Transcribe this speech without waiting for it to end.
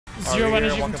Zero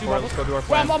energy from 2 levels.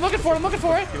 Well, I'm looking for it. I'm looking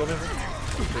for it.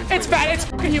 It's bad. It's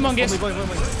fucking humongous.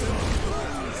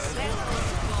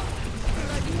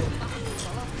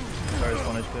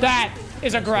 That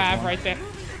is a grab right there.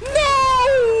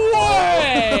 No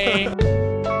way!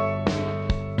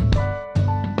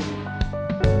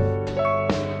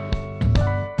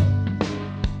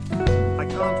 I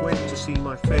can't wait to see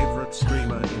my favorite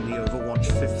streamer in the Overwatch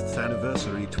 5th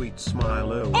anniversary tweet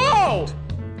stefayylmao. Oh!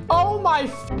 Oh my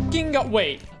fucking god.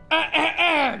 Wait.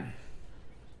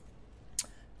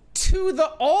 To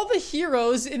all the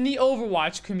heroes in the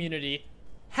Overwatch community,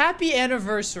 happy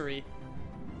anniversary.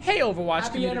 Hey,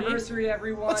 Overwatch community. Happy anniversary,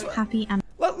 everyone.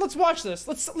 Let's watch this.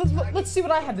 Let's see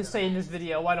what I had to say in this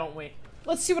video. Why don't we?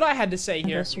 Let's see what I had to say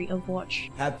here. Anniversary Overwatch.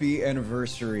 Happy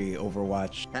anniversary,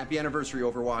 Overwatch. Happy anniversary,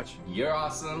 Overwatch. You're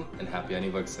awesome and happy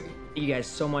anniversary. Thank you guys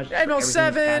so much for ML7,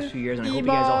 everything these past few years, and I hope you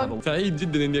guys all have a سعيد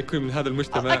جدا اني اكون من هذا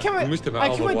المجتمع. I can't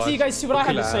wait till you guys see what I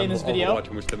had to say in this video.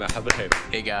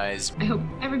 Hey guys. I hope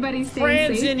everybody's staying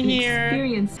Friends safe in and here.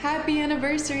 experience. Happy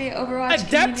anniversary, Overwatch.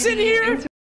 Adepts in here.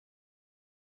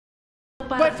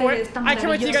 Wait for it. I can't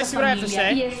wait till you guys see what I have to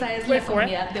say. Wait for it.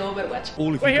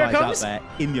 All of you guys out there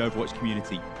in the Overwatch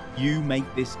community, you make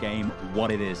this game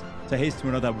what it is. So here's to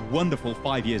another wonderful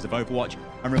 5 years of Overwatch,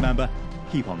 and remember,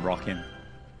 keep on rocking.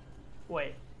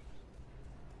 Wait.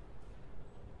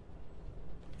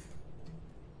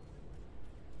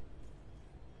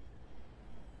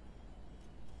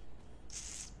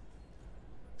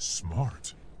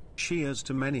 Smart. Cheers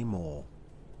to many more.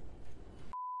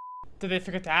 Did they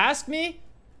forget to ask me?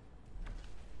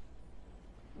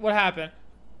 What happened?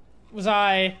 Was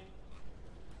I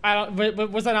not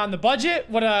in the budget?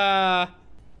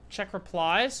 Check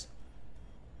replies.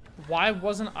 Why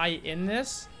wasn't I in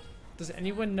this? Does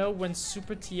anyone know when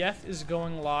Super TF is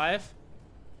going live?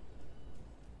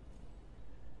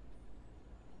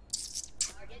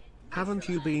 Haven't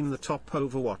you been the top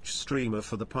Overwatch streamer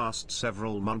for the past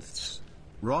several months?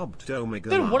 Robbed Omega.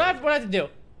 Dude, what I have to do?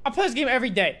 I play this game every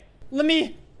day.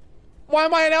 Why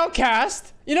am I an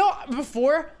outcast? You know,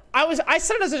 before I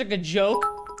said it as like a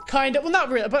joke, kind of. Well, not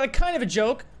really, but like kind of a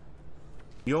joke.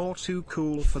 You're too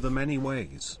cool for the many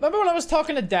ways. Remember when I was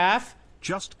talking to Daff?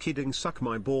 Just kidding. Suck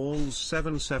my balls.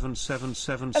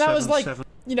 77777. And I was like,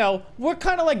 you know, we're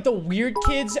kind of like the weird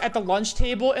kids at the lunch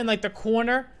table in like the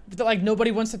corner that like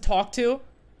nobody wants to talk to,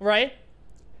 right?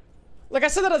 Like I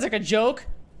said that as like a joke,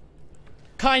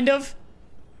 kind of,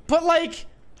 but like.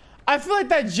 I feel like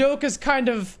that joke is kind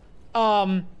of,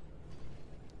 you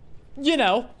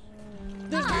know.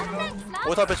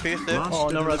 What type of space there?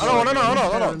 Oh, no.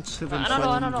 Parents have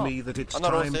informed me that it's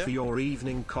time for your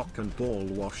evening cock and ball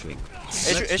washing.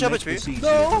 Let's make this easier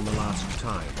than the last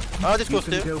time. You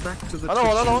can go back to the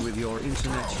kitchen with your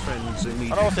internet friends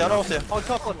immediately. I don't see. Hold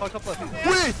couple.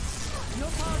 Wait!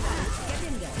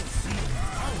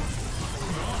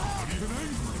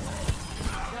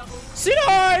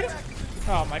 C9!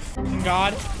 Oh my fucking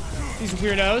god. These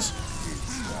weirdos.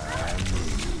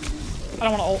 I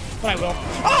don't want to ult, but I will.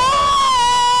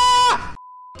 Ah!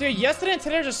 Dude, yesterday and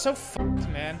today are just so fucked,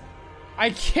 man.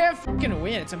 I can't fucking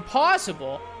win. It's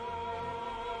impossible.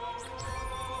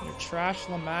 You're trash,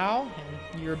 Lamau,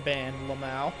 and you're banned,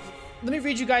 Lamau. Let me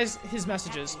read you guys his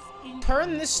messages.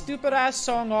 Turn this stupid ass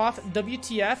song off.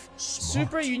 WTF.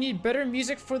 Super, you need better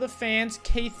music for the fans.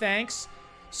 K thanks.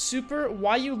 Super,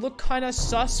 why you look kinda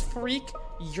sus, freak?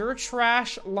 You're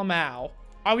trash, Lamau.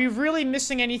 Are we really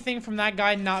missing anything from that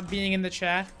guy not being in the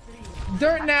chat?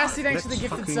 Dirt Nasty, thanks for the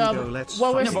gifted sub. Wowish,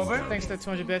 thanks for the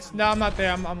 200 bits. No, I'm not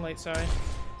there. I'm late, sorry.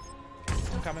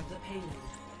 I'm coming.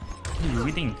 You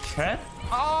reading chat?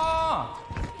 Ah!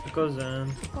 It goes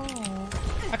in. Oh.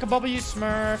 I can bubble you,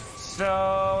 Smurf.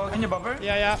 So, can you bubble?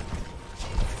 Yeah.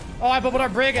 Oh, I bubbled our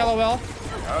brig, lol.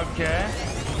 Okay.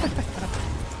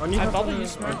 I bubbled you,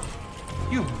 Smurf.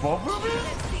 You bubbled me?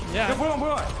 Yeah.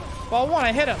 Bolo. Ball one,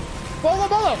 I hit him. Bolo.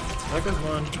 That goes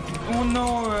one. Oh,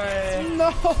 no way.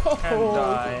 No. Can't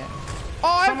die. Oh,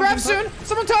 I grab soon.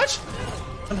 Someone touch.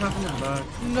 What happened in the back?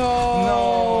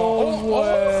 No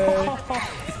way.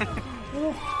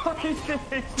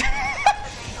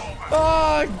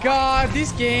 Oh, God.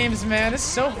 These games, man. It's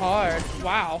so hard.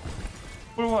 Wow.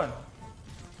 For what?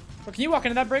 Well, can you walk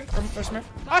into that break? Or Smurf?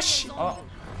 Oh, shit. Oh.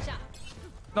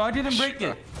 No, I didn't break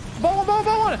it. Ball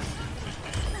one.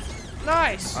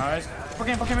 Nice. Alright.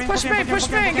 Push me. Go.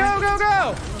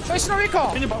 Place no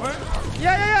recall. Can you bubble?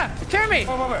 Yeah. Carry me.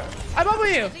 Bubble. I bubble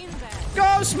you.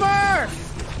 Go, Smurf.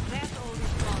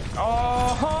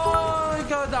 Oh, I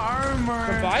got the armor.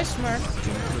 Goodbye, Smurf.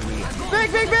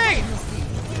 Big.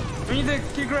 We need the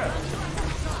key grab.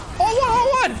 All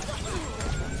one.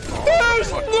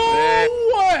 There's no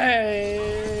way.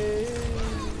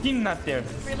 not there.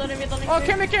 Oh,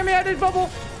 Cammy, I did bubble.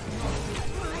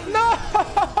 No!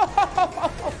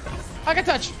 I can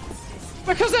touch.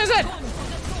 My cousin is it.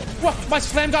 What? My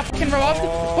slammed off fucking row up.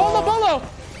 Bolo.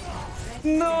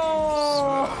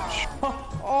 No!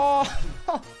 Oh.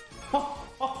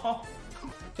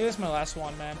 Dude, this is my last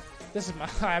one, man. This is my.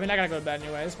 I mean, I gotta go to bed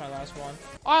anyway. This is my last one.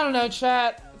 I don't know,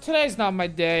 chat. Today's not my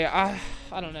day. I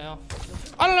don't know.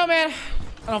 I don't know, man.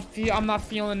 I'm not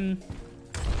feeling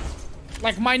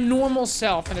like my normal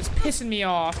self, and it's pissing me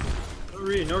off. No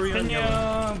re. Can you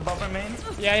buffer main?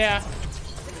 Yeah.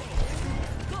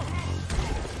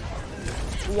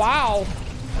 Wow.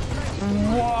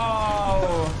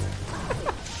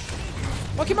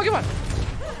 Monkey won.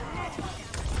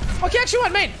 Monkey actually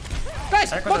won, main.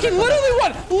 Guys, Monkey literally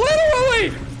won.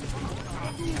 Literally.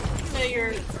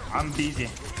 I'm busy.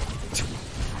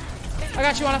 I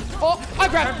got you, Anna. Oh, I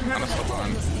grabbed.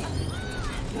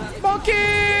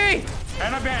 Monkey.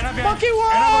 Monkey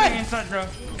won.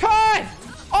 Cut.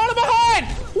 Anna behind.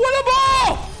 Win the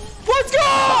ball. Let's go.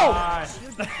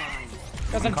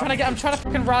 Guys, I'm trying to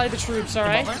fucking rally the troops. All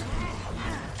right.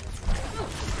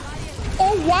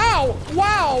 Oh wow.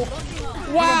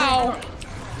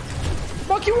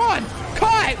 Monkey won.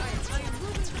 Cut.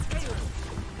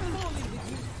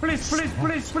 Please. I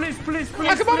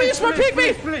can bubble you, smart pick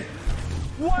me.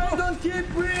 Why don't you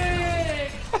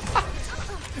break?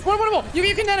 What?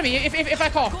 You can enemy if I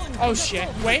call. Oh shit.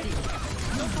 Wait.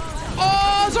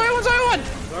 Oh, Zarya won.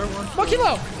 Monkey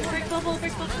low. Break bubble.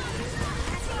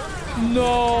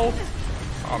 No.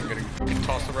 I'm getting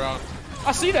tossed around.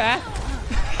 I see that.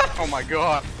 Oh my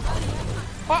god.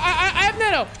 I have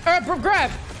nano.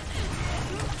 Grab.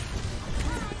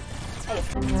 I will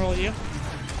fucking roll you.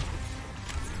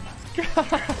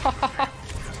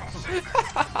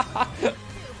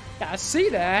 Yeah, I see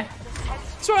that.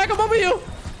 So I can bubble you.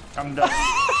 I'm done.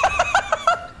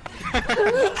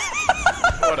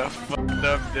 What a fucked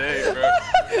up day, bro.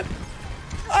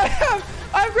 I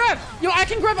have grab. Yo, I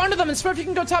can grab under them and Smurf, you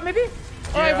can go top maybe?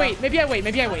 Or I wait. Maybe I wait.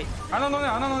 I don't know.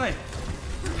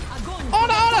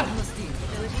 Anna!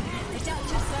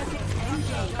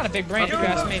 Got a big brain if you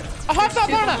ask me. A hot top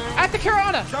Anna! At the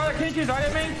Karana! Zarya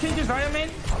main.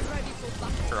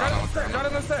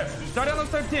 Zarya on the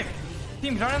step, team.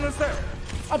 Zarya on the step.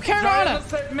 I'm Karana!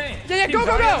 Yeah, go!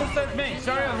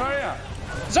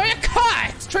 Zarya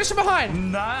cut! Trace from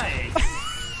behind! Nice!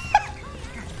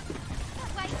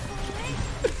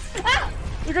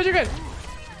 You're good.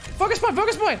 Focus point!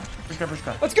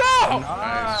 Let's go!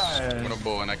 Nice. What a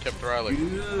bull, and I kept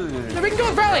rallying. Yeah, we can go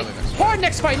with rally. Hard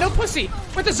next fight, no pussy.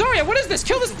 With the Zarya, what is this?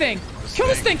 Kill this thing! Kill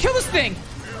this thing!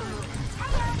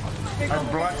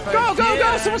 Go!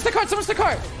 Someone's the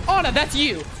cart! Anna, that's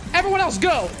you. Everyone else,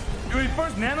 go! Dude,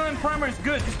 first nano and primer is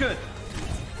good.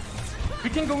 We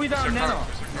can go without nano.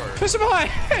 Push him behind!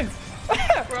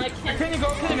 Can you go?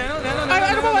 Okay, nano. I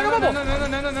can bubble.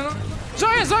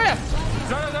 Zarya!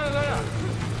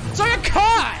 Zarya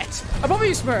cut! Above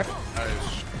you, Smurf.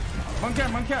 Nice.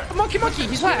 Monkey,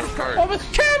 he's left.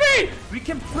 Cammy! We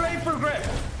can play for grab.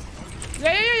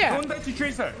 Yeah. Don't die to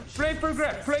Tracer. Play for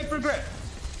grab.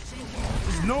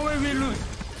 There's no way we lose.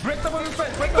 Break the bumper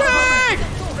fight. Break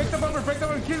the bumper.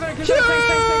 Kill them.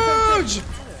 Huge!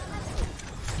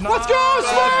 Let's go,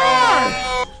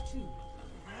 Smurf!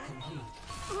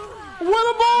 Win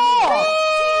the ball!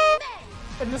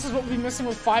 And this is what we'll be missing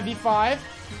with 5v5.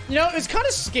 You know, it was kind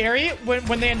of scary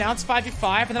when they announced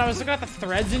 5v5, and then I was looking at the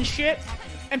threads and shit,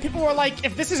 and people were like,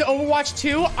 if this is Overwatch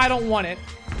 2, I don't want it.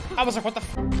 I was like, what the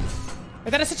f***?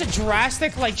 Like, that is such a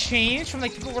drastic, like, change from,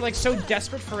 like, people were, like, so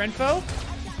desperate for info.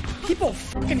 People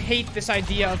fucking hate this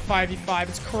idea of 5v5.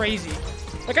 It's crazy.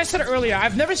 Like I said earlier,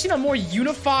 I've never seen a more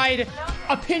unified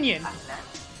opinion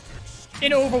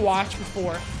in Overwatch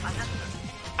before.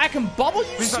 I can bubble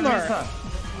you, Smurf.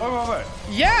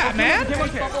 Yeah, man.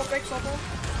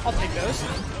 I'll take those.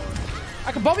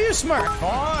 I can bubble you, Smurf.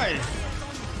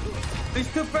 It's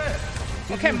too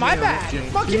fast. Okay, my bad.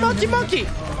 Monkey.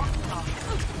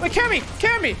 Wait, carry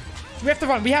me. We have to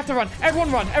run.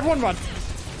 Everyone run.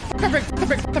 The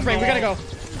break. We gotta go.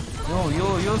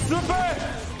 Yo, super.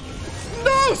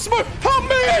 No, Smurf, help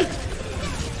me!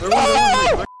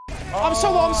 No! I'm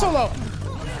solo.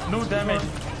 No damage.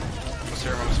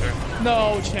 Almost here.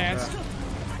 No chance.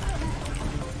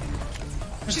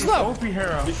 She's low. OP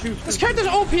hero. This character's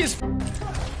OP as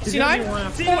C9?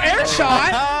 Oh,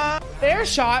 air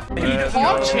shot.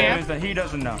 Hog champ. He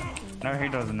doesn't know. No, he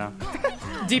doesn't know.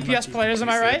 DPS players, am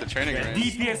I right?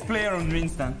 DPS player on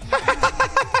Winston.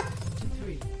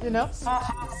 You know?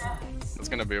 It's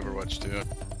gonna be Overwatch 2.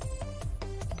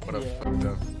 What a fucked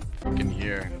up fucking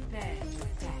year.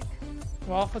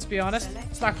 Well, let's be honest.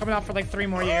 It's not coming out for like 3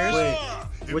 more years. Wait,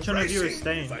 which one of you is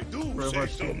staying?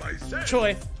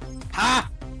 Choi. Ha!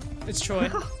 It's Choi.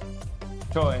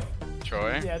 Troy.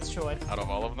 Troy? Yeah, it's Choi. Out of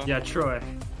all of them? Yeah, Troy.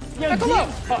 Yeah, go low.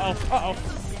 Uh-oh.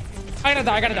 I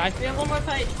gotta die. We have one more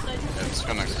fight. Yeah, let's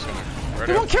go next.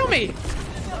 They won't kill me!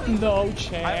 No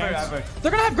chance.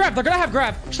 They're gonna have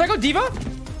grab. Should I go Diva?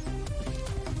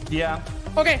 Yeah.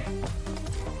 Okay,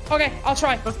 I'll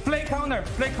try. Just play counter.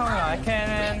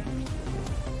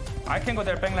 I can go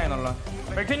there. Bang line alone.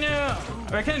 Where can you? No.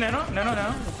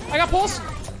 I got pulse.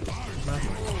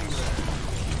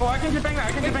 Oh, I can get bang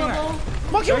line.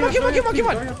 Monkey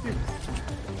one.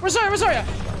 Where's Zarya?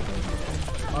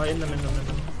 Oh, in them.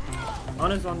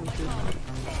 On his on.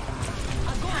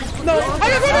 No, I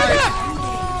got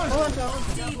one.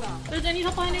 There's any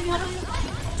help behind you.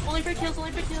 Only for kills.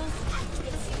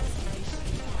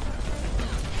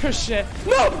 Oh shit.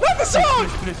 No, not the song!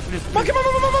 Please. Monkey!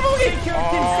 Stay cure.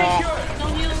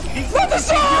 Don't heal. Not the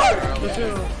song!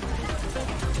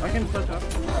 I can flash up.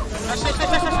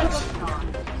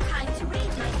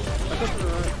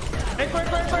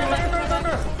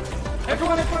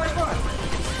 Everyone.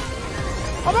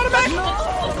 I'm out of match!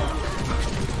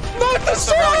 Not the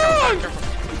song!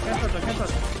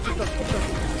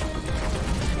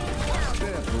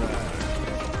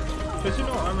 There's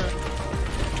no armor.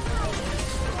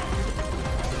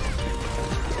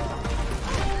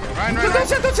 Ryan.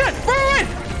 Don't set! Run!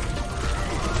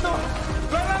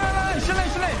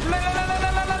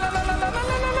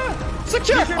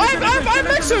 Secure! I'm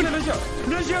back soon! Lucio!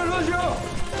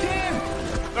 Team!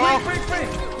 Break!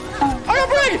 I got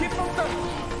break!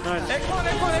 Nice. Echo!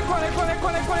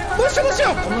 Lucio!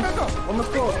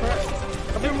 Almost go.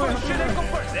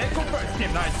 Echo first.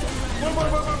 Team, nice. More.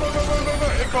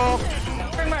 Echo!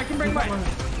 Bring back. More.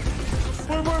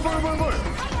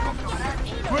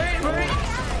 Wait.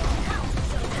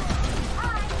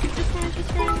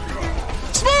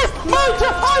 Smurf!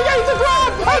 Mountain! I got the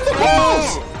grab! I'm the balls!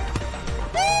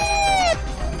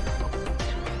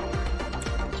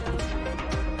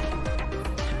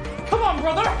 Come on,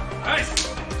 brother! Nice!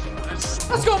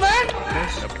 Let's go, man!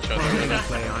 Best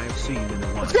play I've seen in a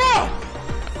while. Let's go!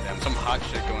 Damn, some hot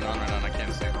shit going on right now and I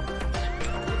can't see.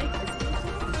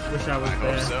 Wish I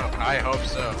was there. I hope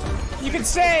so. You can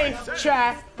say,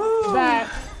 chat, that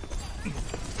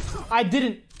I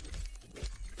didn't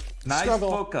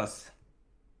struggle Focus.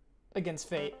 against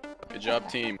Fate. Good job,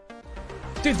 team.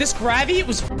 Dude, this gravity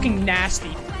was fucking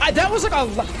nasty. That was like a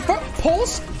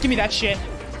pulse. Give me that shit.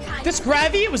 This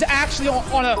gravity was actually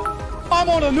on a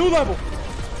new level.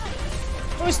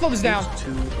 Let me slow this down.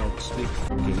 Two of stick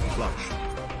fucking flush.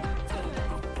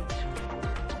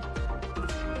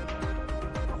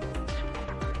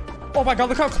 Oh my god,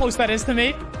 look how close that is to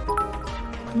me.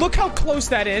 Look how close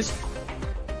that is.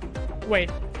 Wait.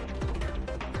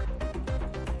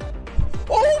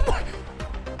 Oh my...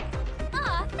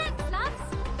 Thanks, lads.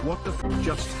 What the f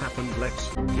just happened? Let's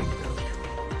fucking go.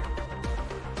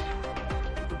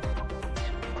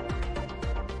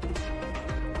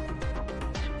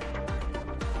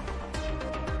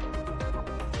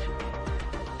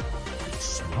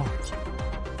 Smart.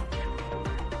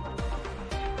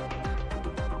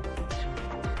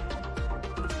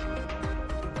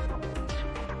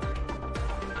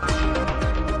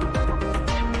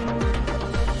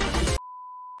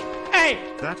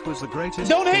 That was the greatest.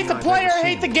 Don't hate the player, I've ever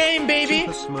hate the seen. game, baby.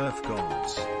 Super Smurf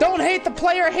gods. Don't hate the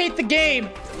player, hate the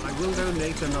game. I will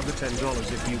donate another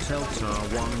 $10 if you tell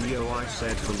Tar1 yo I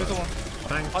said hello.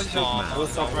 Thanks, Sigma.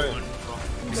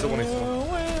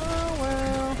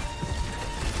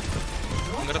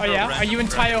 Oh yeah? Are you and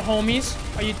Tayo homies?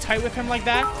 Are you tight with him like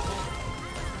that?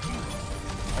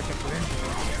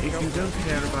 If you don't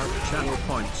care about channel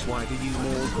points, why do you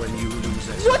mourn when you lose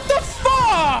it? What the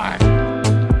fuck?